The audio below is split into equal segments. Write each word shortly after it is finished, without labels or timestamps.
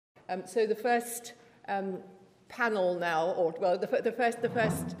So the first panel now, or well, the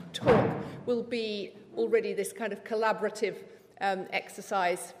first talk will be already this kind of collaborative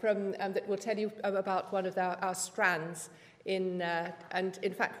exercise from that will tell you about one of our strands in, and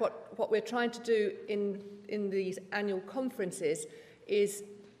in fact what we're trying to do in these annual conferences is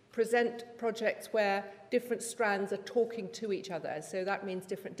present projects where different strands are talking to each other. So that means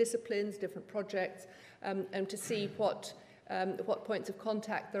different disciplines, different projects, and to see what points of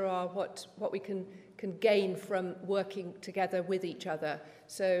contact there are, what we can gain from working together with each other.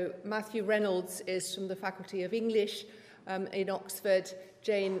 So Matthew Reynolds is from the Faculty of English in Oxford,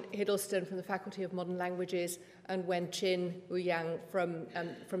 Jane Hiddleston from the Faculty of Modern Languages, and Wen-chin Ouyang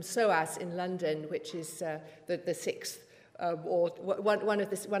from SOAS in London, which is the sixth, or one of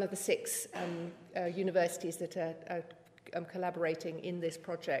the six universities that are collaborating in this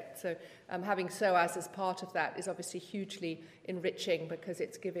project. So having SOAS as part of that is obviously hugely enriching because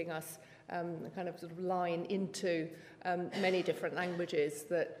it's giving us a kind of sort of line into many different languages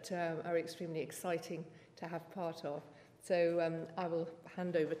that are extremely exciting to have part of. So I will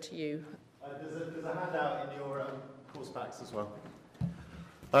hand over to you. There's a handout in your course packs as well.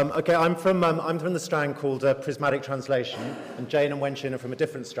 Okay, I'm from the strand called Prismatic Translation, and Jane and Wen-chin are from a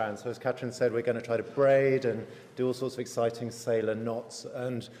different strand. So as Catherine said, we're going to try to braid and do all sorts of exciting sailor knots.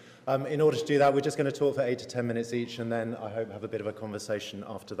 And in order to do that, we're just going to talk for 8 to 10 minutes each, and then I hope have a bit of a conversation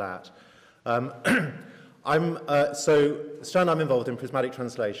after that. So the strand I'm involved in, Prismatic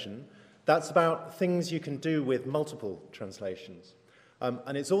Translation, that's about things you can do with multiple translations.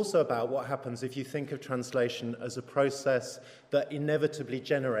 And it's also about what happens if you think of translation as a process that inevitably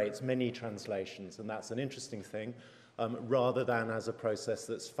generates many translations, and that's an interesting thing, rather than as a process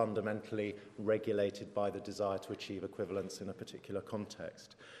that's fundamentally regulated by the desire to achieve equivalence in a particular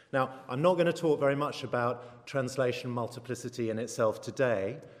context. Now, I'm not going to talk very much about translation multiplicity in itself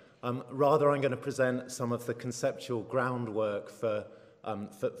today. Rather, I'm going to present some of the conceptual groundwork for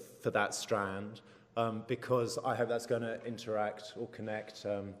that strand, because I hope that's going to interact or connect,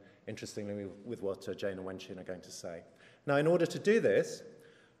 interestingly, with what Jane and Wen-chin are going to say. Now, in order to do this,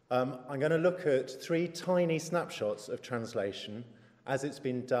 I'm going to look at 3 tiny snapshots of translation as it's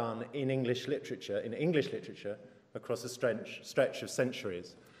been done in English literature across a stretch of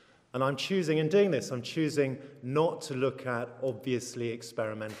centuries. And I'm choosing, in doing this, I'm choosing not to look at obviously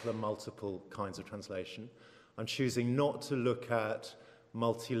experimental and multiple kinds of translation. I'm choosing not to look at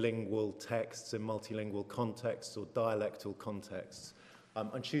multilingual texts in multilingual contexts or dialectal contexts.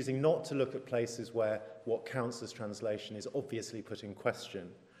 I'm choosing not to look at places where what counts as translation is obviously put in question.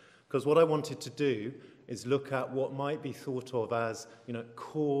 Because what I wanted to do is look at what might be thought of as,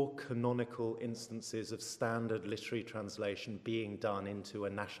 core canonical instances of standard literary translation being done into a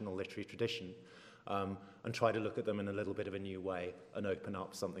national literary tradition, and try to look at them in a little bit of a new way and open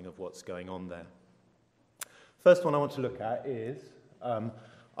up something of what's going on there. First one I want to look at is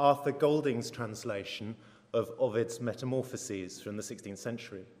Arthur Golding's translation of Ovid's Metamorphoses from the 16th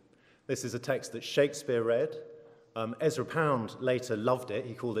century. This is a text that Shakespeare read. Ezra Pound later loved it.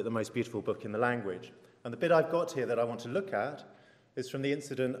 He called it the most beautiful book in the language. And the bit I've got here that I want to look at is from the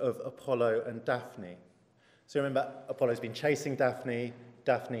incident of Apollo and Daphne. So remember, Apollo's been chasing Daphne.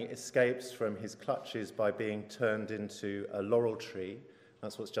 Daphne escapes from his clutches by being turned into a laurel tree.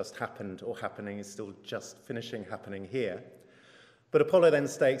 That's what's just happened, or happening, is still just finishing happening here. But Apollo then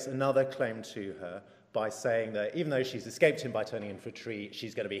stakes another claim to her by saying that even though she's escaped him by turning into a tree,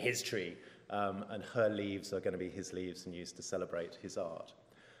 she's going to be his tree, and her leaves are going to be his leaves and used to celebrate his art.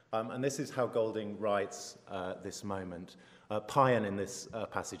 And this is how Golding writes this moment. Paean in this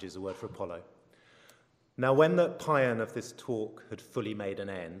passage is a word for Apollo. Now, when the paean of this talk had fully made an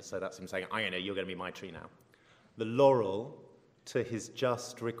end, so that's him saying, you're going to be my tree now, the laurel, to his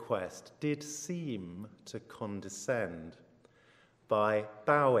just request, did seem to condescend by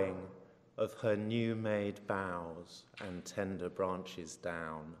bowing of her new-made boughs and tender branches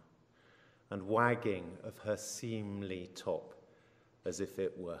down, and wagging of her seemly top as if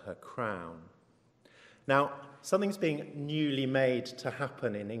it were her crown. Now, something's being newly made to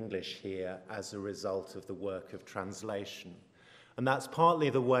happen in English here as a result of the work of translation. And that's partly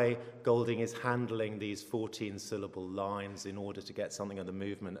the way Golding is handling these 14-syllable lines in order to get something of the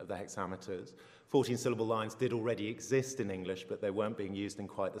movement of the hexameters. 14-syllable lines did already exist in English, but they weren't being used in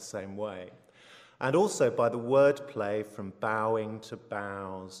quite the same way. And also by the wordplay from bowing to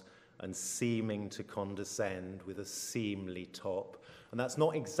bows and seeming to condescend with a seemly top. And that's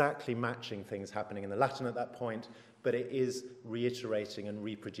not exactly matching things happening in the Latin at that point, but it is reiterating and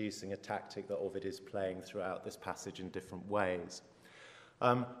reproducing a tactic that Ovid is playing throughout this passage in different ways.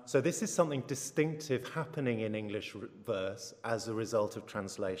 So this is something distinctive happening in English verse as a result of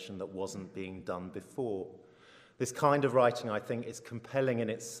translation that wasn't being done before. This kind of writing, I think, is compelling in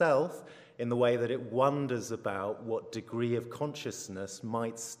itself in the way that it wonders about what degree of consciousness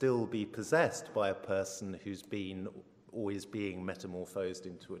might still be possessed by a person who's been always being metamorphosed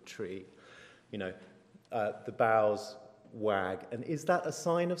into a tree. You know, the boughs wag. And is that a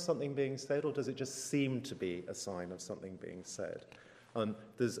sign of something being said, or does it just seem to be a sign of something being said?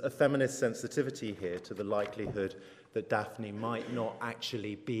 There's a feminist sensitivity here to the likelihood that Daphne might not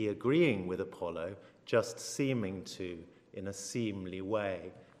actually be agreeing with Apollo, just seeming to in a seemly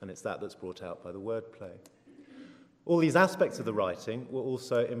way, and it's that that's brought out by the wordplay. All these aspects of the writing were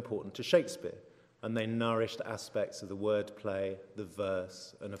also important to Shakespeare, and they nourished aspects of the wordplay, the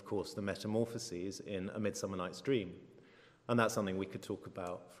verse, and of course the metamorphoses in A Midsummer Night's Dream. And that's something we could talk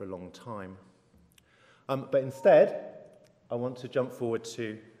about for a long time. But instead, I want to jump forward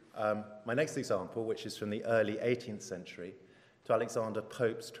to my next example, which is from the early 18th century, to Alexander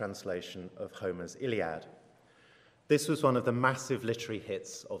Pope's translation of Homer's Iliad. This was one of the massive literary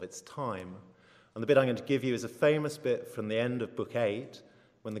hits of its time. And the bit I'm going to give you is a famous bit from the end of Book 8,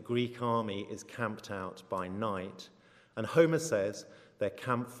 when the Greek army is camped out by night. And Homer says, their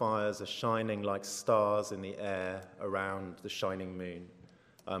campfires are shining like stars in the air around the shining moon.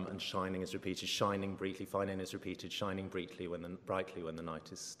 And shining is repeated, shining brightly, shining is repeated, shining brightly when the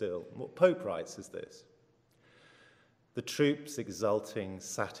night is still. And what Pope writes is this: the troops exulting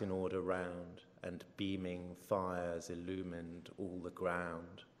sat in order round, and beaming fires illumined all the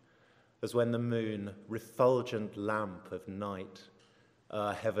ground, as when the moon, refulgent lamp of night,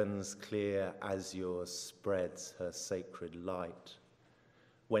 o'er heaven's clear azure spreads her sacred light,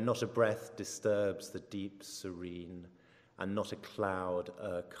 when not a breath disturbs the deep serene, and not a cloud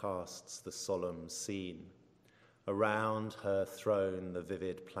casts the solemn scene. Around her throne the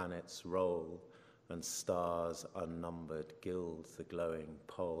vivid planets roll, and stars unnumbered gild the glowing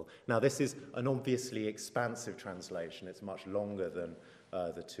pole. Now, this is an obviously expansive translation. It's much longer than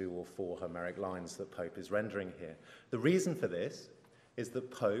the 2 or 4 Homeric lines that Pope is rendering here. The reason for this is that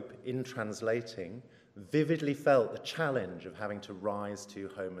Pope, in translating, vividly felt the challenge of having to rise to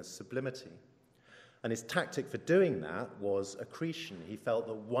Homer's sublimity. And his tactic for doing that was accretion. He felt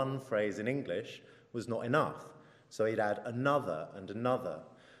that one phrase in English was not enough, so he'd add another and another.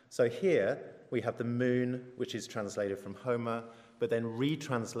 So here we have the moon, which is translated from Homer, but then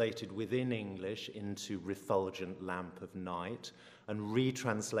retranslated within English into refulgent lamp of night, and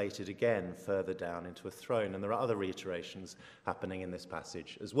retranslated again further down into a throne. And there are other reiterations happening in this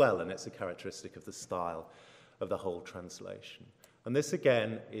passage as well, and it's a characteristic of the style of the whole translation. And this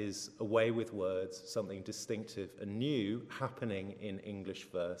again is a way with words, something distinctive and new happening in English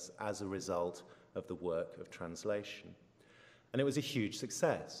verse as a result of the work of translation. And it was a huge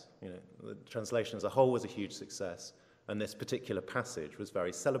success. You know, the translation as a whole was a huge success, and this particular passage was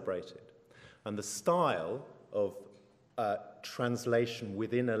very celebrated. And the style of translation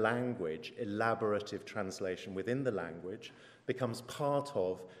within a language, elaborative translation within the language, becomes part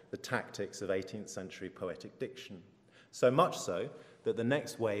of the tactics of 18th century poetic diction. So much so that the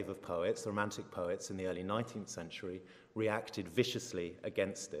next wave of poets, the Romantic poets in the early 19th century, reacted viciously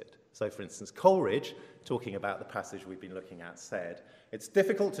against it. So, for instance, Coleridge, talking about the passage we've been looking at, said, "It's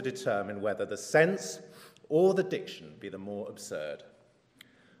difficult to determine whether the sense or the diction be the more absurd."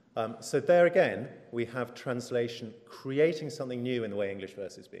 So there again, we have translation creating something new in the way English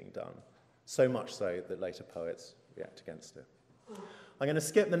verse is being done, so much so that later poets react against it. I'm going to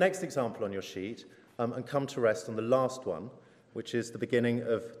skip the next example on your sheet and come to rest on the last one, which is the beginning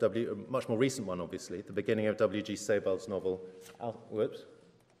of a much more recent one, obviously, the beginning of W.G. Sebald's novel,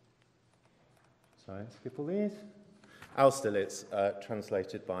 skip all these. Austerlitz,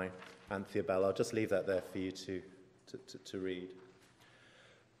 translated by Anthea Bell. I'll just leave that there for you to read.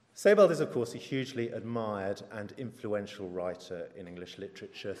 Sebald is, of course, a hugely admired and influential writer in English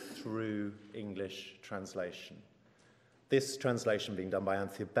literature through English translation. This translation being done by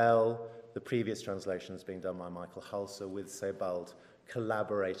Anthea Bell, the previous translations being done by Michael Hulser, with Sebald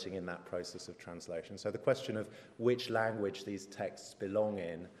collaborating in that process of translation. So the question of which language these texts belong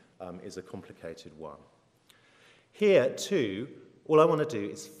in is a complicated one. Here, too, all I want to do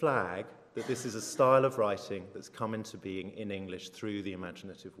is flag that this is a style of writing that's come into being in English through the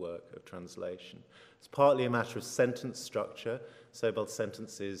imaginative work of translation. It's partly a matter of sentence structure. Sebald's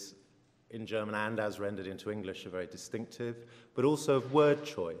sentences in German and as rendered into English are very distinctive, but also of word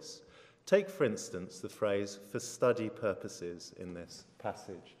choice. Take, for instance, the phrase "for study purposes" in this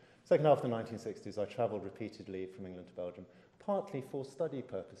passage. Second half of the 1960s, I travelled repeatedly from England to Belgium, partly for study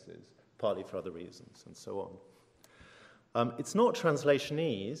purposes, partly for other reasons, and so on. It's not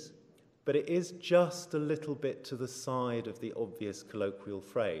translationese, but it is just a little bit to the side of the obvious colloquial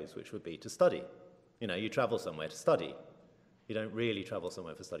phrase, which would be to study. You know, you travel somewhere to study. You don't really travel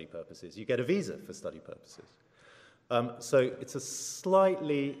somewhere for study purposes. You get a visa for study purposes. So it's a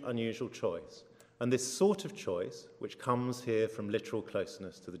slightly unusual choice. And this sort of choice, which comes here from literal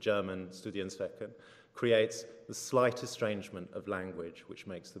closeness to the German Studienzwecke, creates the slight estrangement of language, which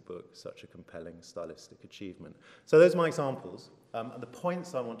makes the book such a compelling stylistic achievement. So those are my examples. And the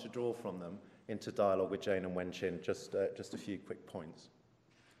points I want to draw from them into dialogue with Jane and Wen-chin, just a few quick points.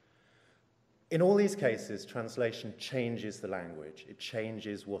 In all these cases, translation changes the language. It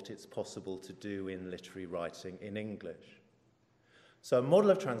changes what it's possible to do in literary writing in English. So a model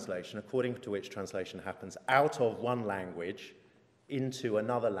of translation, according to which translation happens out of one language into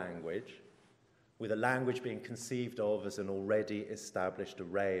another language, with a language being conceived of as an already established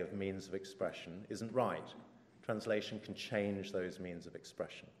array of means of expression, isn't right. Translation can change those means of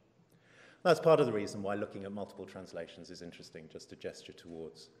expression. That's part of the reason why looking at multiple translations is interesting, just a gesture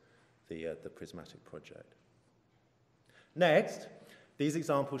towards the prismatic project. Next, these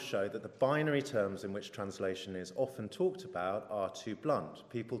examples show that the binary terms in which translation is often talked about are too blunt.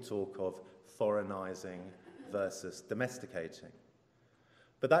 People talk of foreignizing versus domesticating.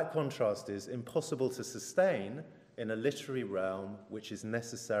 But that contrast is impossible to sustain in a literary realm which is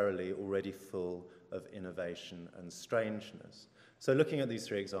necessarily already full of innovation and strangeness. So looking at these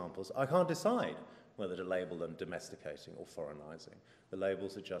three examples, I can't decide whether to label them domesticating or foreignizing. The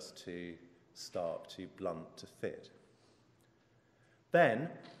labels are just too stark, too blunt to fit. Then,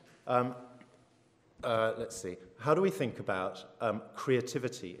 let's see, how do we think about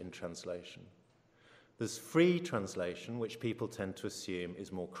creativity in translation? There's free translation, which people tend to assume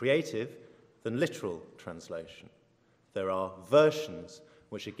is more creative than literal translation. There are versions,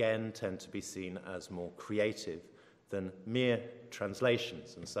 which again tend to be seen as more creative than mere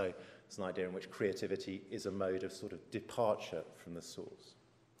translations. And so it's an idea in which creativity is a mode of sort of departure from the source.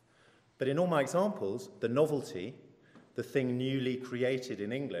 But in all my examples, the novelty, the thing newly created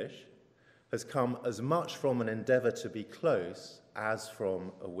in English, has come as much from an endeavor to be close as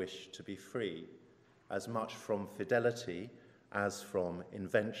from a wish to be free, as much from fidelity as from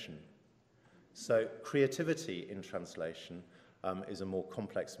invention. So creativity in translation is a more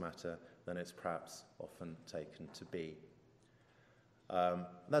complex matter than it's perhaps often taken to be.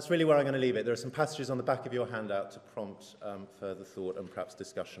 That's really where I'm going to leave it. There are some passages on the back of your handout to prompt further thought and perhaps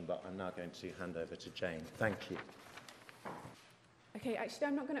discussion, but I'm now going to hand over to Jane. Thank you. Okay, actually,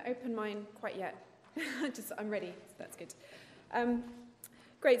 I'm not going to open mine quite yet. I'm ready, so that's good.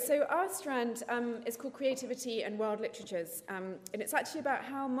 Great, so our strand is called Creativity and World Literatures, and it's actually about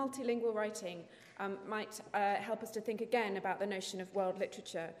how multilingual writing might help us to think again about the notion of world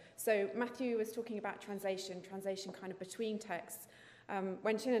literature. So Matthew was talking about translation kind of between texts.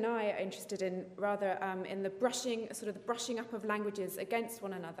 Wen-chin and I are interested in rather in the brushing up of languages against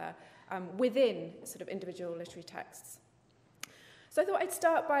one another within sort of individual literary texts. So I thought I'd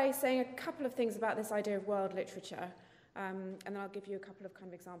start by saying a couple of things about this idea of world literature, and then I'll give you a couple of kind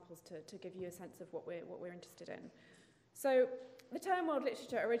of examples to give you a sense of what we're interested in. So the term world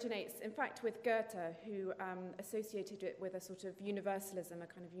literature originates, in fact, with Goethe, who associated it with a sort of universalism, a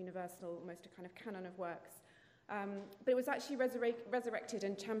kind of universal, almost a kind of canon of works. But it was actually resurrected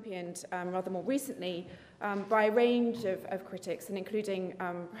and championed rather more recently by a range of critics, and including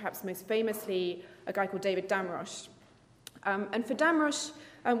perhaps most famously a guy called David Damrosch. And for Damrosch,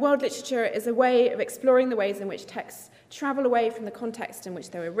 world literature is a way of exploring the ways in which texts travel away from the context in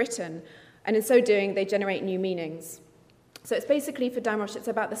which they were written, and in so doing, they generate new meanings. So it's basically, for Damrosch, it's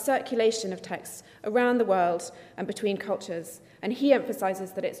about the circulation of texts around the world and between cultures, and he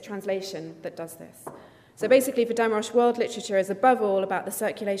emphasizes that it's translation that does this. So basically, for Damrosch, world literature is above all about the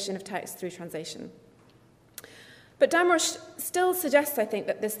circulation of text through translation. But Damrosch still suggests, I think,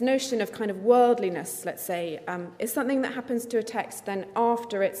 that this notion of kind of worldliness, let's say, is something that happens to a text then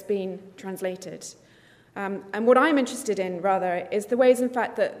after it's been translated. And what I'm interested in, rather, is the ways, in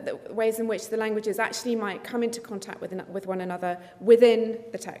fact, the ways in which the languages actually might come into contact with one another within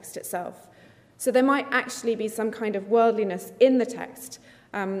the text itself. So there might actually be some kind of worldliness in the text,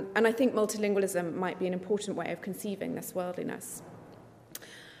 and I think multilingualism might be an important way of conceiving this worldliness.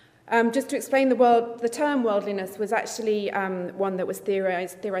 Just to explain the term worldliness was actually one that was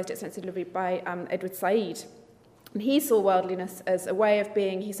theorized extensively by Edward Said. And he saw worldliness as a way of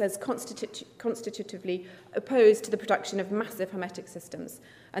being, he says, constitutively opposed to the production of massive hermetic systems,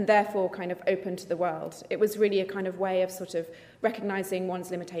 and therefore kind of open to the world. It was really a kind of way of sort of recognizing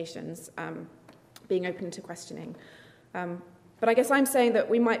one's limitations, being open to questioning. But I guess I'm saying that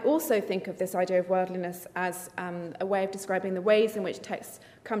we might also think of this idea of worldliness as a way of describing the ways in which texts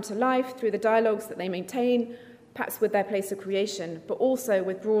come to life through the dialogues that they maintain, perhaps with their place of creation, but also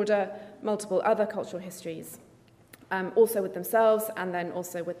with broader, multiple other cultural histories, also with themselves and then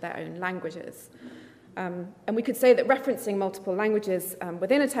also with their own languages. And we could say that referencing multiple languages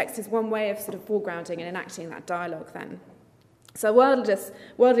within a text is one way of sort of foregrounding and enacting that dialogue then. So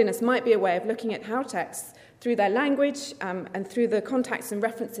worldliness might be a way of looking at how texts, through their language and through the contacts and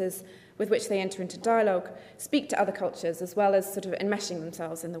references with which they enter into dialogue, speak to other cultures as well as sort of enmeshing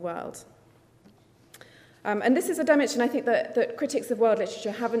themselves in the world. And this is a dimension I think that critics of world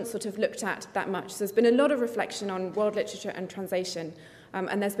literature haven't sort of looked at that much. So there's been a lot of reflection on world literature and translation,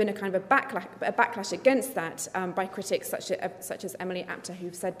 and there's been a kind of a backlash against that by critics such as Emily Apter,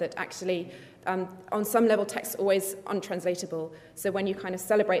 who've said that actually, on some level, texts are always untranslatable. So when you kind of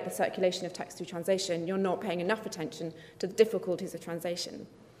celebrate the circulation of text through translation, you're not paying enough attention to the difficulties of translation.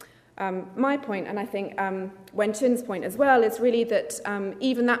 My point, and I think Wen-chin's point as well, is really that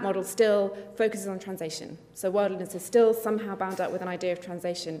even that model still focuses on translation. So worldliness is still somehow bound up with an idea of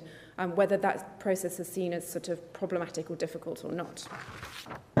translation, whether that process is seen as sort of problematic or difficult or not.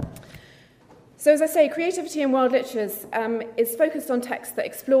 So as I say, creativity in world literatures is focused on texts that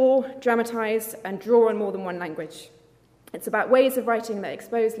explore, dramatize, and draw on more than one language. It's about ways of writing that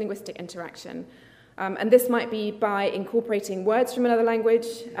expose linguistic interaction. And this might be by incorporating words from another language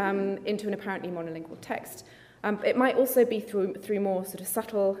into an apparently monolingual text. It might also be through more sort of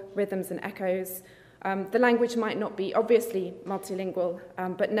subtle rhythms and echoes. The language might not be obviously multilingual,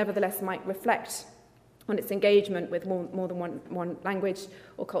 but nevertheless might reflect on its engagement with more than one language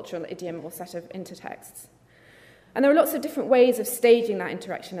or cultural idiom or set of intertexts. And there are lots of different ways of staging that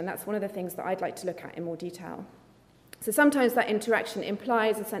interaction, and that's one of the things that I'd like to look at in more detail. So sometimes that interaction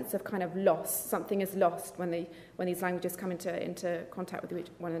implies a sense of kind of loss. Something is lost when these languages come into contact with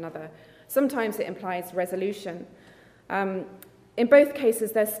one another. Sometimes it implies resolution. In both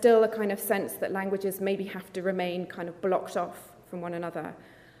cases, there's still a kind of sense that languages maybe have to remain kind of blocked off from one another.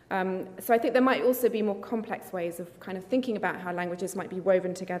 So I think there might also be more complex ways of kind of thinking about how languages might be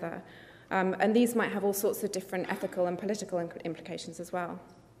woven together. And these might have all sorts of different ethical and political implications as well.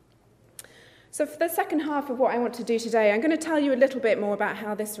 So for the second half of what I want to do today, I'm going to tell you a little bit more about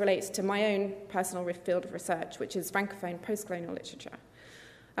how this relates to my own personal field of research, which is Francophone post-colonial literature.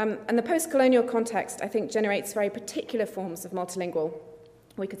 And the post-colonial context, I think, generates very particular forms of multilingual,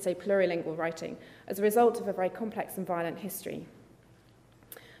 we could say plurilingual writing, as a result of a very complex and violent history.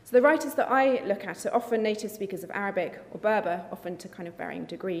 So the writers that I look at are often native speakers of Arabic or Berber, often to kind of varying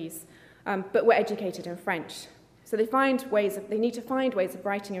degrees, but were educated in French. So they need to find ways of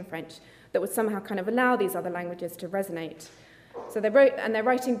writing in French that would somehow kind of allow these other languages to resonate. So they're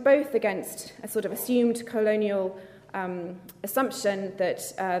writing both against a sort of assumed colonial assumption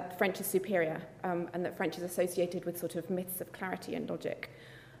that French is superior and that French is associated with sort of myths of clarity and logic.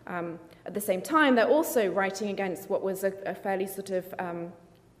 At the same time, they're also writing against what was a fairly sort of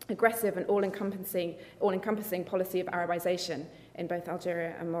aggressive and all-encompassing policy of Arabization in both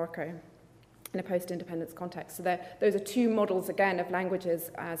Algeria and Morocco in a post-independence context. So those are two models, again, of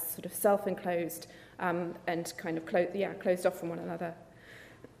languages as sort of self-enclosed and kind of closed off from one another.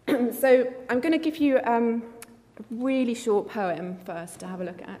 So I'm going to give you a really short poem first to have a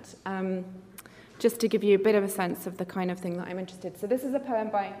look at, just to give you a bit of a sense of the kind of thing that I'm interested in. So this is a poem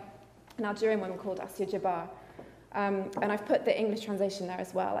by an Algerian woman called Assia Djabbar. And I've put the English translation there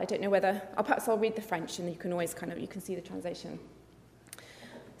as well. I don't know whether, perhaps I'll read the French and you can always you can see the translation.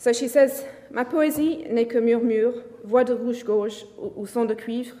 So she says, ma poésie n'est que murmure, voix de rouge-gorge ou son de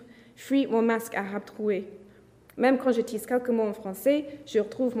cuivre, fuit mon masque arabe troué. Même quand je tisse quelques mots en français, je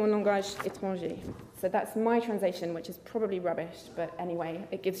retrouve mon langage étranger. So that's my translation, which is probably rubbish, but anyway,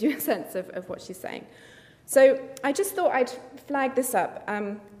 it gives you a sense of what she's saying. So I just thought I'd flag this up,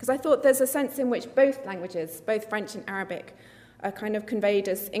 because I thought there's a sense in which both languages, both French and Arabic, are kind of conveyed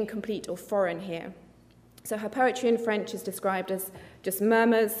as incomplete or foreign here. So her poetry in French is described as just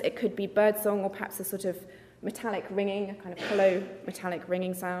murmurs. It could be birdsong or perhaps a sort of metallic ringing, a kind of hollow metallic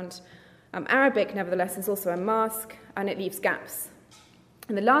ringing sound. Arabic, nevertheless, is also a mask, and it leaves gaps.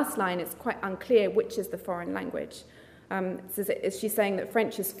 In the last line, it's quite unclear which is the foreign language. She's saying that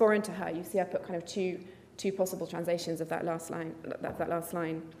French is foreign to her. You see I put kind of two possible translations of that last line.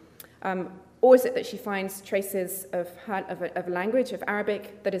 Or is it that she finds traces of a language, of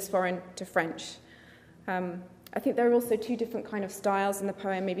Arabic, that is foreign to French? I think there are also two different kind of styles in the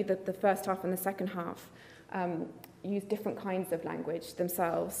poem. Maybe the first half and the second half use different kinds of language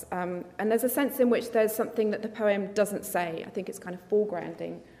themselves. And there's a sense in which there's something that the poem doesn't say. I think it's kind of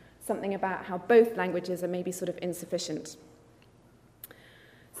foregrounding something about how both languages are maybe sort of insufficient.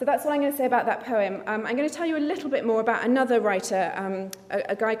 So that's what I'm going to say about that poem. I'm going to tell you a little bit more about another writer,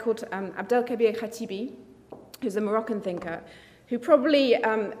 a guy called Abdelkabir Khatibi, who's a Moroccan thinker, who probably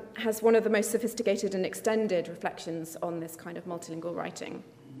has one of the most sophisticated and extended reflections on this kind of multilingual writing.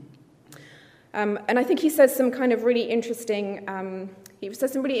 And I think he says some kind of really interesting,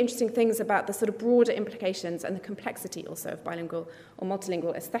 things about the sort of broader implications and the complexity also of bilingual or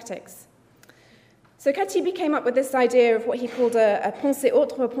multilingual aesthetics. So Khatibi came up with this idea of what he called a pensée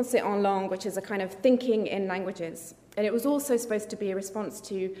autre, a pensée en langue, which is a kind of thinking in languages. And it was also supposed to be a response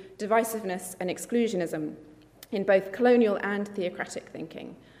to divisiveness and exclusionism in both colonial and theocratic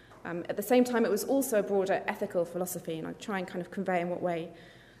thinking. At the same time, it was also a broader ethical philosophy, and I'll try and kind of convey in what way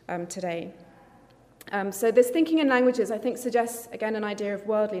today. So this thinking in languages, I think, suggests, again, an idea of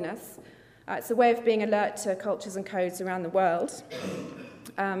worldliness. It's a way of being alert to cultures and codes around the world,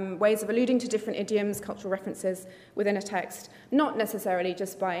 ways of alluding to different idioms, cultural references within a text, not necessarily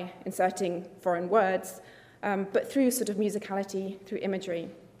just by inserting foreign words, but through sort of musicality, through imagery.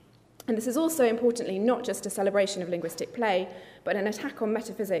 And this is also, importantly, not just a celebration of linguistic play, but an attack on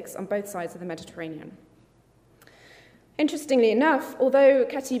metaphysics on both sides of the Mediterranean. Interestingly enough, although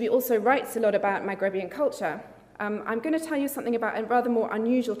Khatibi also writes a lot about Maghrebian culture, I'm going to tell you something about a rather more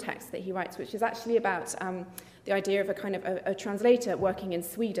unusual text that he writes, which is actually about the idea of a kind of a translator working in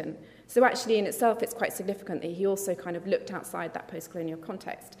Sweden. So actually, in itself, it's quite significant that he also kind of looked outside that post-colonial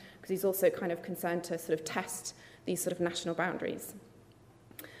context, because he's also kind of concerned to sort of test these sort of national boundaries.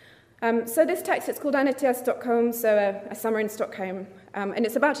 So this text, it's called An été à Stockholm, so a summer in Stockholm, and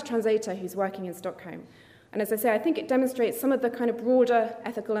it's about a translator who's working in Stockholm. And as I say, I think it demonstrates some of the kind of broader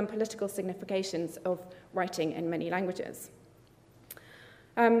ethical and political significations of writing in many languages.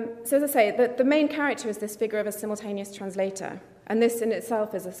 So as I say, the main character is this figure of a simultaneous translator, and this in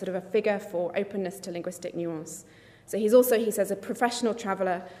itself is a sort of a figure for openness to linguistic nuance. So he's also, he says, a professional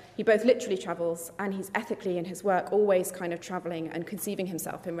traveller. He both literally travels and he's ethically in his work always kind of travelling and conceiving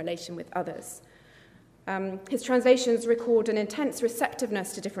himself in relation with others. His translations record an intense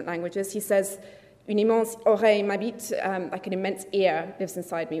receptiveness to different languages. He says, une immense oreille m'habite, like an immense ear lives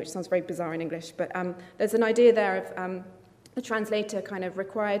inside me, which sounds very bizarre in English, but there's an idea there of the translator kind of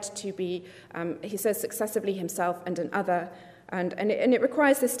required to be, he says, successively himself and an other, and it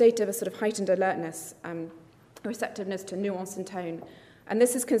requires this state of a sort of heightened alertness, receptiveness to nuance and tone. And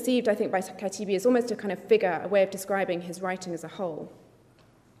this is conceived, I think, by Khatibi as almost a kind of figure, a way of describing his writing as a whole.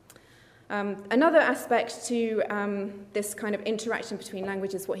 Another aspect to this kind of interaction between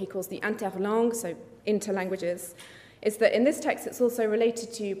languages, what he calls the interlangue, so interlanguages, is that in this text it's also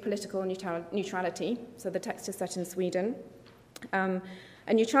related to political neutrality. So the text is set in Sweden. And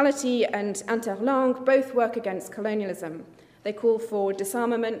neutrality and interlangue both work against colonialism. They call for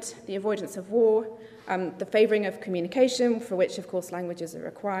disarmament, the avoidance of war, the favouring of communication, for which, of course, languages are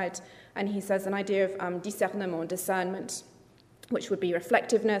required. And he says an idea of discernement, discernment, which would be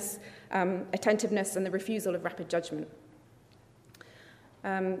reflectiveness, attentiveness, and the refusal of rapid judgment.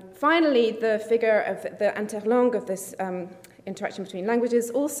 Finally, the figure of the interlangue, of this interaction between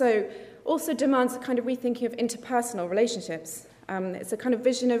languages, also demands a kind of rethinking of interpersonal relationships. It's a kind of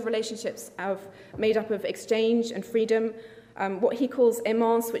vision of relationships made up of exchange and freedom, what he calls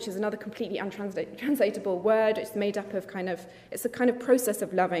aimance, which is another completely untranslatable word. It's made up of it's a kind of process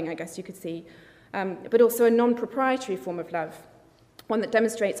of loving, I guess you could see, but also a non-proprietary form of love, one that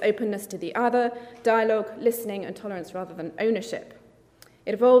demonstrates openness to the other, dialogue, listening, and tolerance rather than ownership.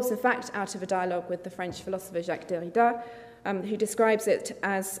 It evolves, in fact, out of a dialogue with the French philosopher Jacques Derrida, who describes it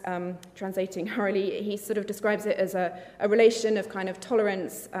as, translating hurriedly, he sort of describes it as a relation of kind of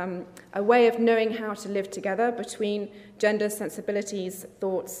tolerance, a way of knowing how to live together between genders, sensibilities,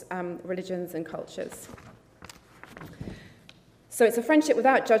 thoughts, religions, and cultures. So it's a friendship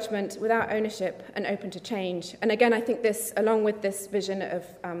without judgment, without ownership, and open to change. And again, I think this, along with this vision of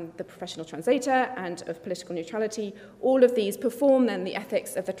the professional translator and of political neutrality, all of these perform then the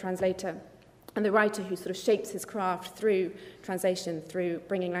ethics of the translator and the writer who sort of shapes his craft through translation, through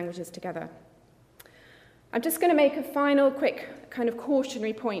bringing languages together. I'm just going to make a final quick kind of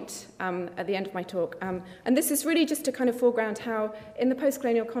cautionary point at the end of my talk. And this is really just to kind of foreground how, in the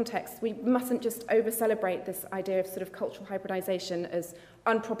post-colonial context, we mustn't just over-celebrate this idea of sort of cultural hybridization as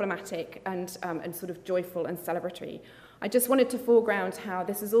unproblematic and sort of joyful and celebratory. I just wanted to foreground how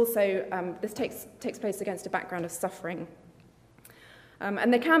this is also, this takes place against a background of suffering.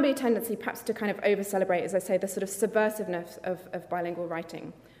 And there can be a tendency perhaps to kind of over-celebrate, as I say, the sort of subversiveness of bilingual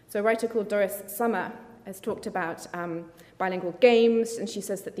writing. So a writer called Doris Sommer has talked about bilingual games, and she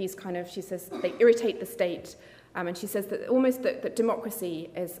says that these they irritate the state, And she says that almost that democracy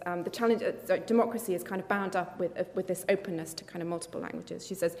is the challenge. Democracy is kind of bound up with this openness to kind of multiple languages.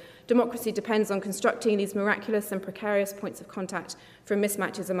 She says democracy depends on constructing these miraculous and precarious points of contact from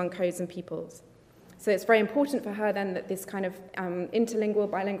mismatches among codes and peoples. So it's very important for her then that this kind of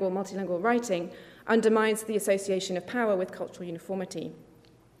interlingual, bilingual, multilingual writing undermines the association of power with cultural uniformity.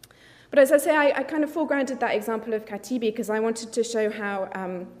 But as I say, I kind of foregrounded that example of Katibi because I wanted to show how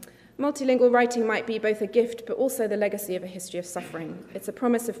multilingual writing might be both a gift but also the legacy of a history of suffering. It's a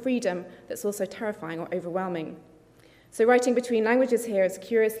promise of freedom that's also terrifying or overwhelming. So writing between languages here is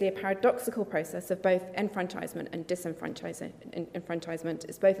curiously a paradoxical process of both enfranchisement and disenfranchisement.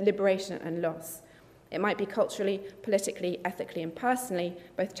 It's both liberation and loss. It might be culturally, politically, ethically, and personally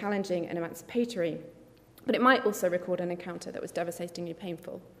both challenging and emancipatory, but it might also record an encounter that was devastatingly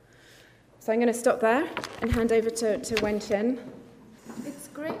painful. So I'm going to stop there and hand over to Wen-chin. It's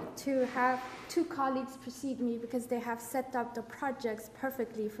great to have two colleagues precede me because they have set up the projects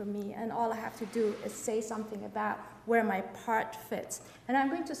perfectly for me, and all I have to do is say something about where my part fits. And I'm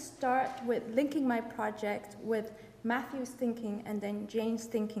going to start with linking my project with Matthew's thinking and then Jane's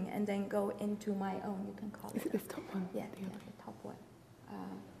thinking and then go into my own, you can call it. This top one. Yeah, the top one.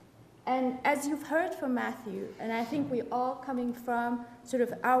 And as you've heard from Matthew, and I think we all coming from sort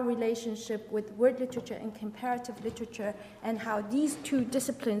of our relationship with word literature and comparative literature and how these two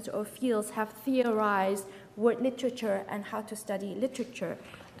disciplines or fields have theorized word literature and how to study literature.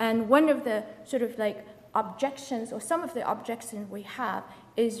 And one of the sort of like objections, or some of the objections we have,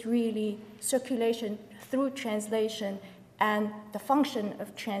 is really circulation through translation and the function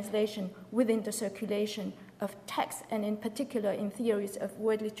of translation within the circulation of text, and in particular in theories of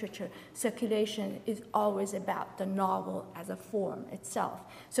word literature, circulation is always about the novel as a form itself.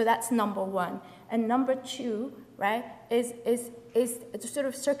 So that's number one. And number two, right, is the sort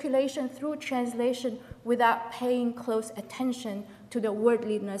of circulation through translation without paying close attention to the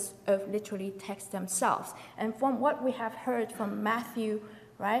wordliness of literary texts themselves. And from what we have heard from Matthew,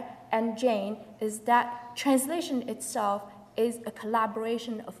 right, and Jane, is that translation itself is a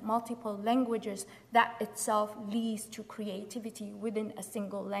collaboration of multiple languages that itself leads to creativity within a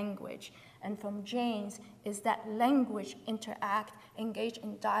single language. And from Jane's is that language interact, engage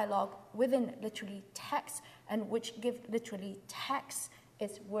in dialogue within literary text, and which give literary text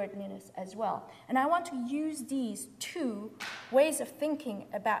its wordliness as well. And I want to use these two ways of thinking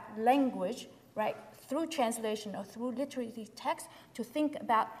about language, right, through translation or through literary text, to think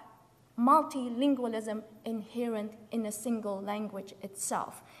about multilingualism inherent in a single language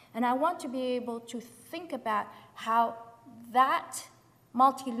itself. And I want to be able to think about how that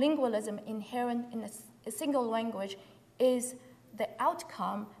multilingualism inherent in a single language is the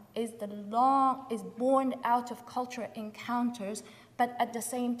outcome, is born out of cultural encounters, but at the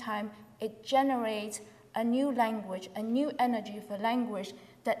same time, it generates a new language, a new energy for language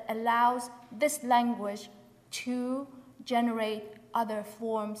that allows this language to generate other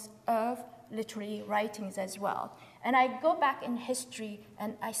forms of literary writings as well. And I go back in history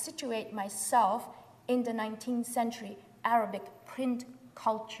and I situate myself in the 19th century Arabic print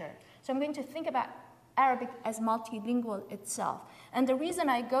culture. So I'm going to think about Arabic as multilingual itself. And the reason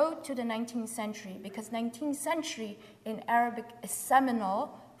I go to the 19th century, because 19th century in Arabic is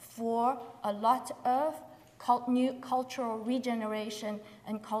seminal for a lot of new cultural regeneration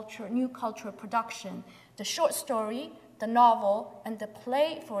and new cultural production. The short story, the novel, and the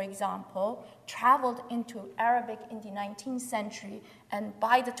play, for example, traveled into Arabic in the 19th century, and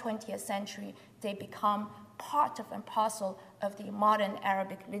by the 20th century, they become part of and parcel of the modern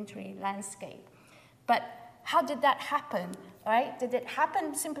Arabic literary landscape. But how did that happen, right? Did it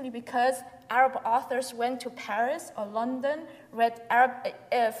happen simply because Arab authors went to Paris or London, read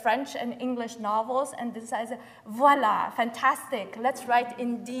French and English novels, and decided, voila, fantastic, let's write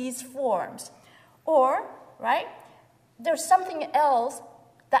in these forms? Or, right, there's something else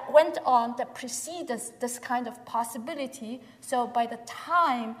that went on that precedes this kind of possibility. So by the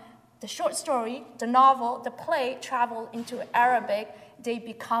time the short story, the novel, the play travel into Arabic, they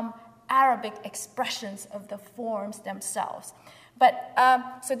become Arabic expressions of the forms themselves. But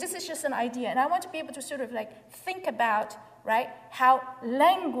so this is just an idea, and I want to be able to sort of like think about, right, how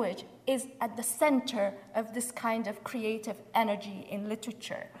language is at the center of this kind of creative energy in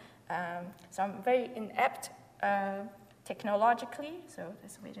literature. So I'm very inept technologically, so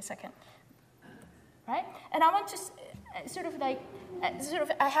just wait a second, right? And I want to sort of like,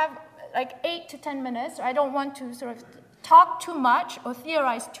 I have like 8 to 10 minutes. I don't want to sort of talk too much or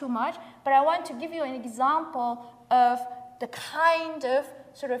theorize too much, but I want to give you an example of the kind of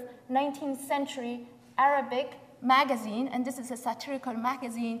sort of 19th century Arabic magazine, and this is a satirical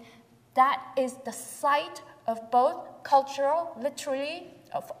magazine, that is the site of both cultural, literary,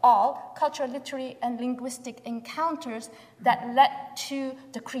 and linguistic encounters that led to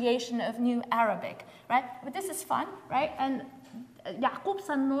the creation of New Arabic, right? But this is fun, right? And Yaqub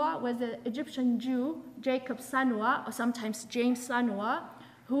Sanwa was an Egyptian Jew, Jacob Sanwa, or sometimes James Sanwa,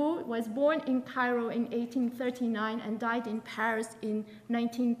 who was born in Cairo in 1839 and died in Paris in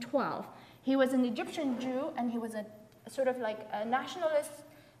 1912. He was an Egyptian Jew, and he was a sort of like a nationalist,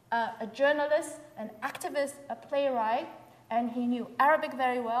 a journalist, an activist, a playwright, and he knew Arabic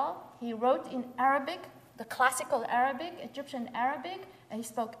very well. He wrote in Arabic, the classical Arabic, Egyptian Arabic, and he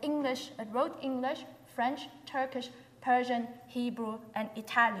spoke English and wrote English, French, Turkish, Persian, Hebrew, and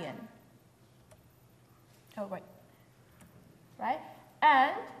Italian. Oh, right. Right?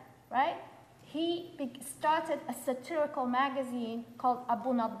 And, right, he started a satirical magazine called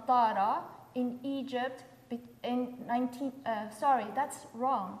Abu Naddara in Egypt in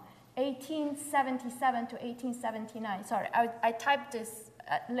 1877 to 1879. Sorry, I typed this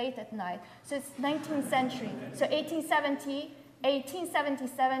late at night. So it's 19th century. So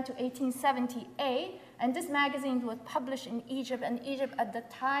 1877 to 1878. And this magazine was published in Egypt, and Egypt at the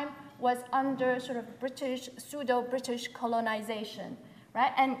time was under sort of British, pseudo-British colonization,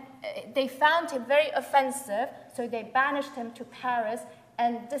 right? And they found him very offensive, so they banished him to Paris,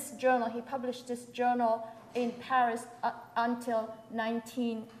 and this journal, he published this journal in Paris until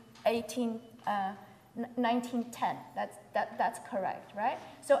 1910. That's correct, right?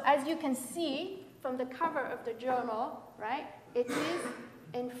 So as you can see from the cover of the journal, right, it is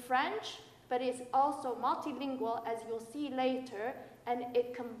in French, but it's also multilingual, as you'll see later, and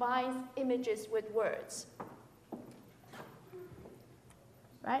it combines images with words.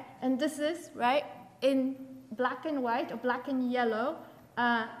 Right? And this is, right, in black and white or black and yellow,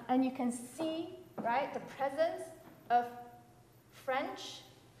 and you can see, right, the presence of French,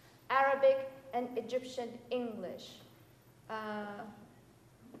 Arabic, and Egyptian English.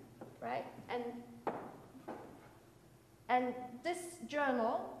 Right? And this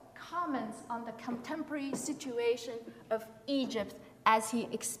journal comments on the contemporary situation of Egypt as he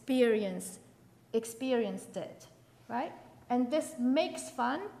experienced it, right? And this makes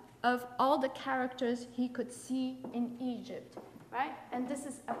fun of all the characters he could see in Egypt, right? And this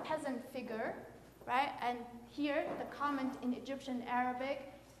is a peasant figure, right? And here the comment in Egyptian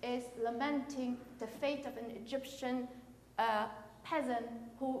Arabic is lamenting the fate of an Egyptian peasant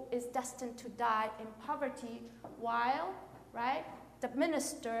who is destined to die in poverty while, right, the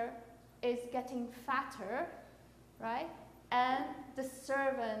minister is getting fatter, right? And the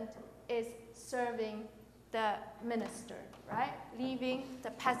servant is serving the minister, right? Leaving the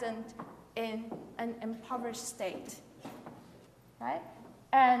peasant in an impoverished state, right?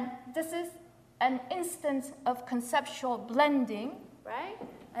 And this is an instance of conceptual blending, right?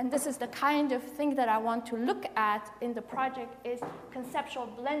 And this is the kind of thing that I want to look at in the project, is conceptual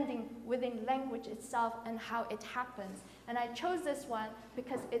blending within language itself and how it happens. And I chose this one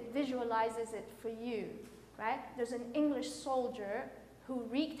because it visualizes it for you, right? There's an English soldier who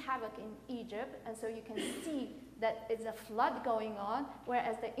wreaked havoc in Egypt, and so you can see that it's a flood going on,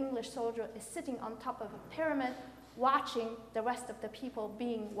 whereas the English soldier is sitting on top of a pyramid watching the rest of the people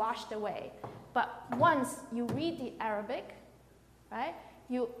being washed away. But once you read the Arabic, right,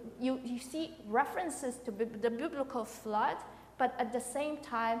 you see references to the biblical flood, but at the same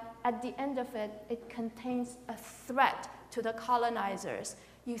time, at the end of it, it contains a threat to the colonizers.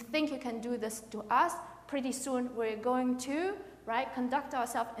 You think you can do this to us? Pretty soon we're going to, right, conduct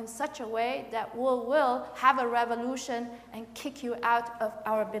ourselves in such a way that we will have a revolution and kick you out of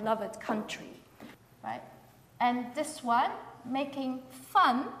our beloved country, right? And this one, making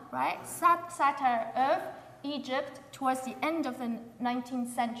fun, right, satire of Egypt towards the end of the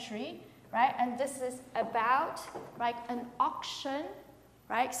 19th century, right? And this is about, right, an auction,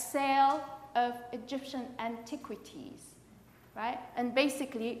 right, sale of Egyptian antiquities, right? And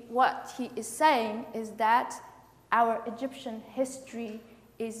basically what he is saying is that our Egyptian history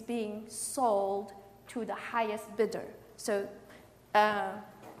is being sold to the highest bidder. So,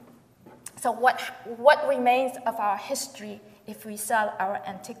 what remains of our history if we sell our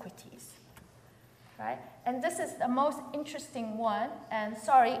antiquities, right? And this is the most interesting one. And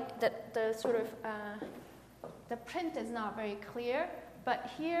sorry that the sort of the print is not very clear, but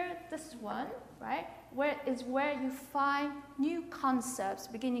here, this one, right, where you find new concepts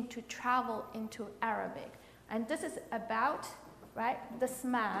beginning to travel into Arabic. And this is about, right, this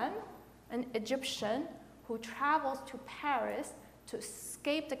man, an Egyptian, who travels to Paris to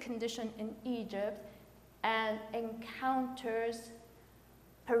escape the condition in Egypt and encounters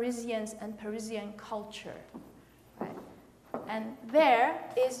Parisians and Parisian culture, right? And there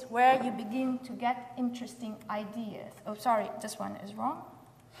is where you begin to get interesting ideas. Oh, sorry, this one is wrong.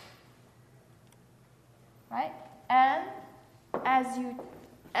 Right? And as you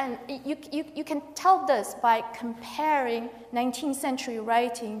can tell this by comparing 19th century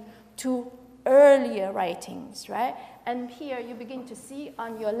writing to earlier writings, right? And here you begin to see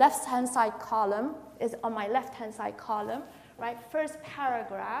on your left-hand side column, is on my left-hand side column, right? First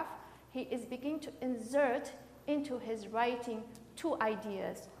paragraph, he is beginning to insert into his writing two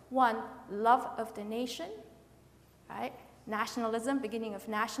ideas. One, love of the nation, right? Nationalism, beginning of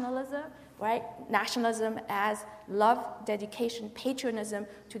nationalism, right? Nationalism as love, dedication, patriotism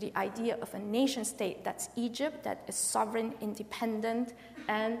to the idea of a nation state that's Egypt, that is sovereign, independent,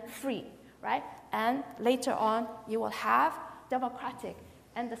 and free, right? And later on, you will have democratic.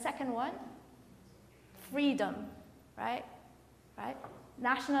 And the second one, freedom, right? Right?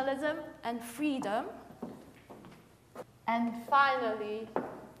 Nationalism and freedom. And finally,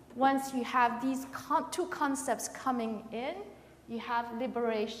 once you have these two concepts coming in, you have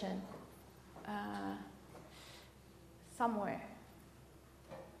liberation somewhere,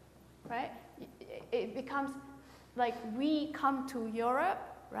 right? It becomes like we come to Europe,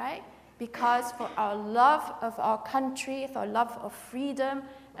 right? Because for our love of our country, for our love of freedom,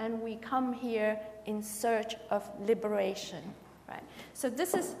 and we come here in search of liberation, right? So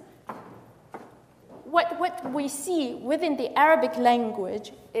this is what we see within the Arabic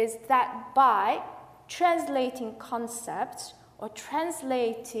language is that by translating concepts or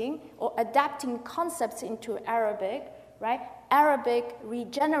translating or adapting concepts into Arabic, right? Arabic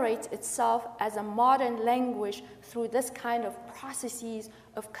regenerates itself as a modern language through this kind of processes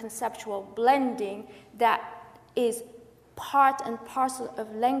of conceptual blending that is part and parcel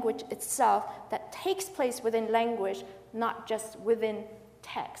of language itself that takes place within language, not just within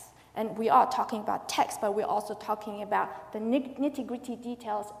text. And we are talking about text, but we're also talking about the nitty-gritty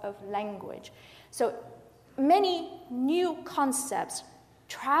details of language. So many new concepts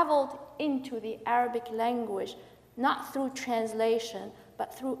traveled into the Arabic language, not through translation,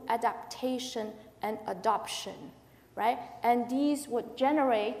 but through adaptation and adoption, right? And these would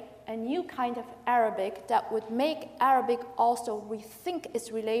generate a new kind of Arabic that would make Arabic also rethink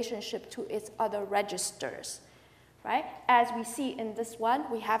its relationship to its other registers, right? As we see in this one,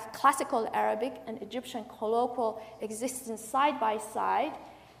 we have classical Arabic and Egyptian colloquial existing side by side.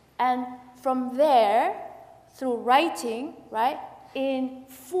 And from there, through writing, right, in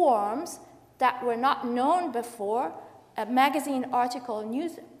forms that were not known before, a magazine article,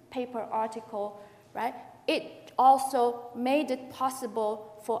 newspaper article, right, it also made it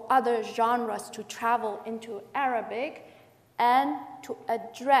possible for other genres to travel into Arabic and to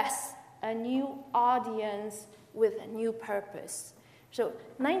address a new audience with a new purpose. So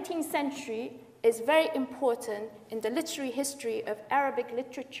 19th century is very important in the literary history of Arabic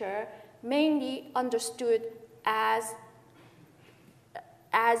literature, mainly understood as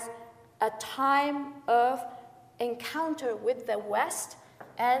a time of encounter with the West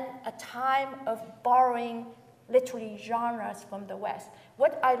and a time of borrowing literary genres from the West.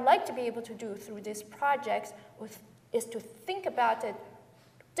 What I'd like to be able to do through these projects is to think about it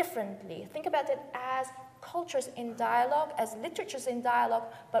differently, think about it as cultures in dialogue, as literatures in dialogue,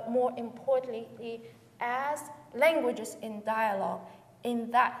 but more importantly, as languages in dialogue, in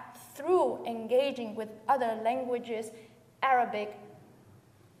that through engaging with other languages, Arabic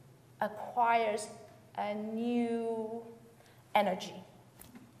acquires a new energy.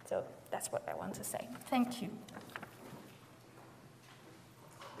 So that's what I want to say. Thank you.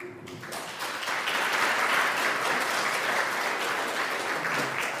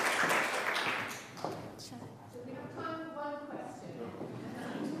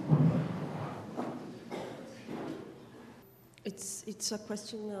 It's a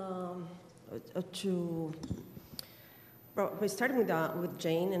question we're starting with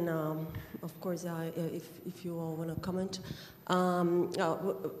Jane, and of course, if you all want to comment,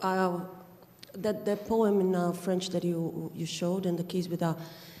 that poem in French that you showed, and the case with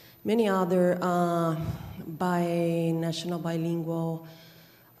many other national bilingual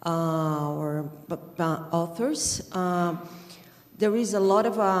or authors. There is a lot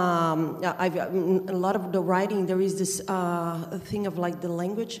of the writing. There is this thing of like the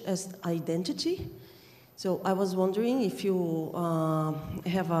language as identity. So I was wondering if you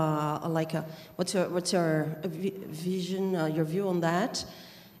have what's your vision, your view on that?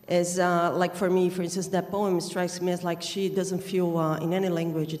 As like for me, for instance, that poem strikes me as like she doesn't feel in any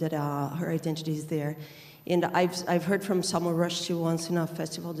language that her identity is there. And I've heard from Salman Rushdie once in a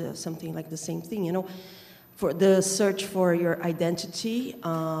festival something like the same thing, you know. for the search for your identity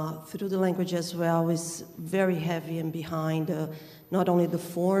through the language as well is very heavy and behind not only the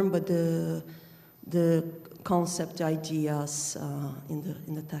form but the concept ideas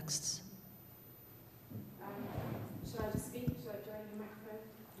in the texts. Should I just speak? Should I join the microphone?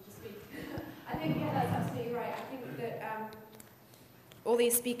 I'll just speak. I think, yeah, that's absolutely right. I think that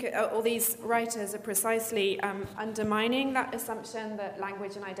all these writers are precisely undermining that assumption that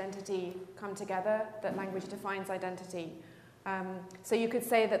language and identity come together, that language defines identity. So you could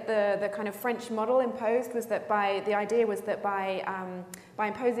say that the kind of French model imposed was that by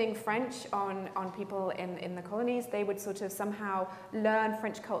imposing French on people in the colonies, they would sort of somehow learn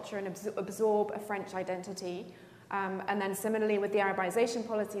French culture and absorb a French identity. And then similarly with the Arabization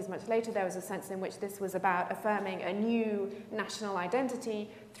policies much later, there was a sense in which this was about affirming a new national identity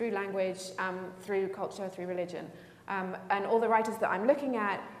through language, through culture, through religion. And all the writers that I'm looking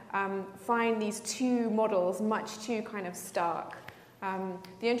at find these two models much too kind of stark.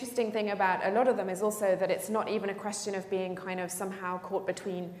 The interesting thing about a lot of them is also that it's not even a question of being kind of somehow caught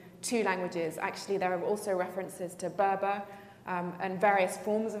between two languages. Actually, there are also references to Berber, and various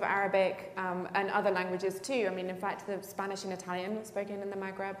forms of Arabic and other languages too. I mean, in fact, the Spanish and Italian were spoken in the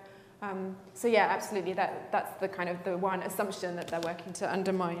Maghreb. So yeah, absolutely, that's the kind of the one assumption that they're working to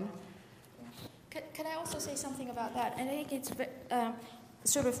undermine. Could I also say something about that? And I think it's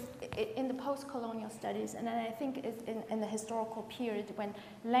sort of in the post-colonial studies, and then I think it's in the historical period when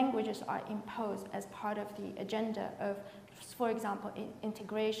languages are imposed as part of the agenda of, for example,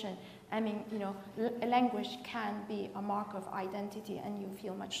 integration. I mean, you know, a language can be a mark of identity and you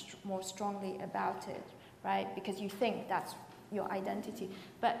feel much more strongly about it, right? Because you think that's your identity.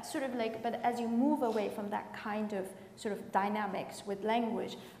 But sort of like, but as you move away from that kind of sort of dynamics with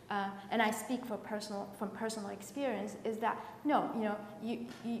language, and I speak from personal experience, is that no, you know,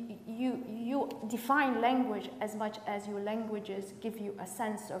 you define language as much as your languages give you a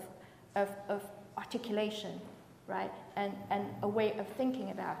sense of articulation, right, and a way of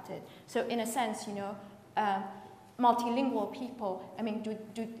thinking about it. So in a sense, you know, multilingual people, I mean,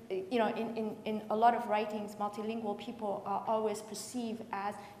 you know, in a lot of writings, multilingual people are always perceived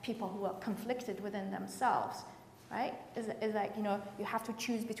as people who are conflicted within themselves, right? It's like, you know, you have to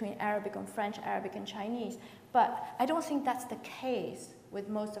choose between Arabic and French, Arabic and Chinese. But I don't think that's the case with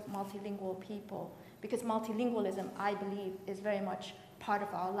most of multilingual people, because multilingualism, I believe, is very much part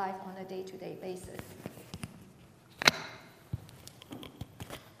of our life on a day-to-day basis.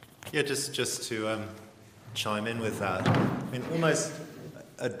 Yeah, just to chime in with that. I mean, almost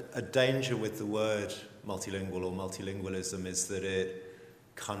a danger with the word multilingual or multilingualism is that it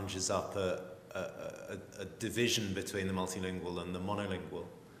conjures up a division between the multilingual and the monolingual.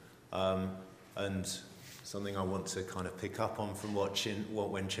 And something I want to kind of pick up on from what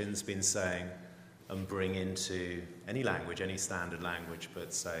Wen-chin's been saying and bring into any language, any standard language,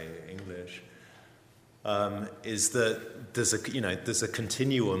 but say English, is that there's a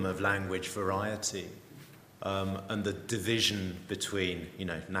continuum of language variety, and the division between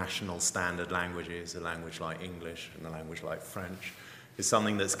national standard languages, a language like English and a language like French, is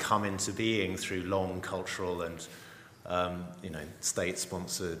something that's come into being through long cultural and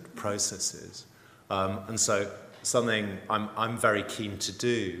state-sponsored processes. And so something I'm very keen to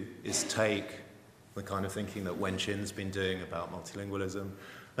do is take the kind of thinking that Wen-chin's been doing about multilingualism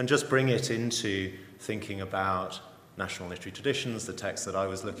and just bring it into thinking about national literary traditions, the texts that I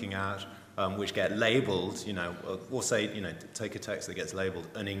was looking at, which get labelled, or say, take a text that gets labelled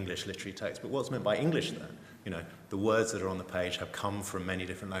an English literary text, but what's meant by English then? The words that are on the page have come from many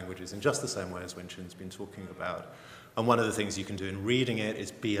different languages in just the same way as Wen-chin's been talking about. And one of the things you can do in reading it is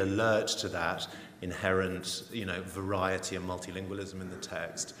be alert to that inherent, variety and multilingualism in the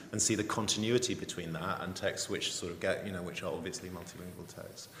text, and see the continuity between that and texts which sort of get, which are obviously multilingual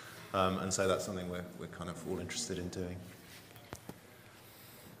texts. And so that's something we're kind of all interested in doing.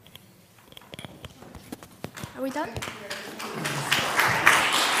 Are we done?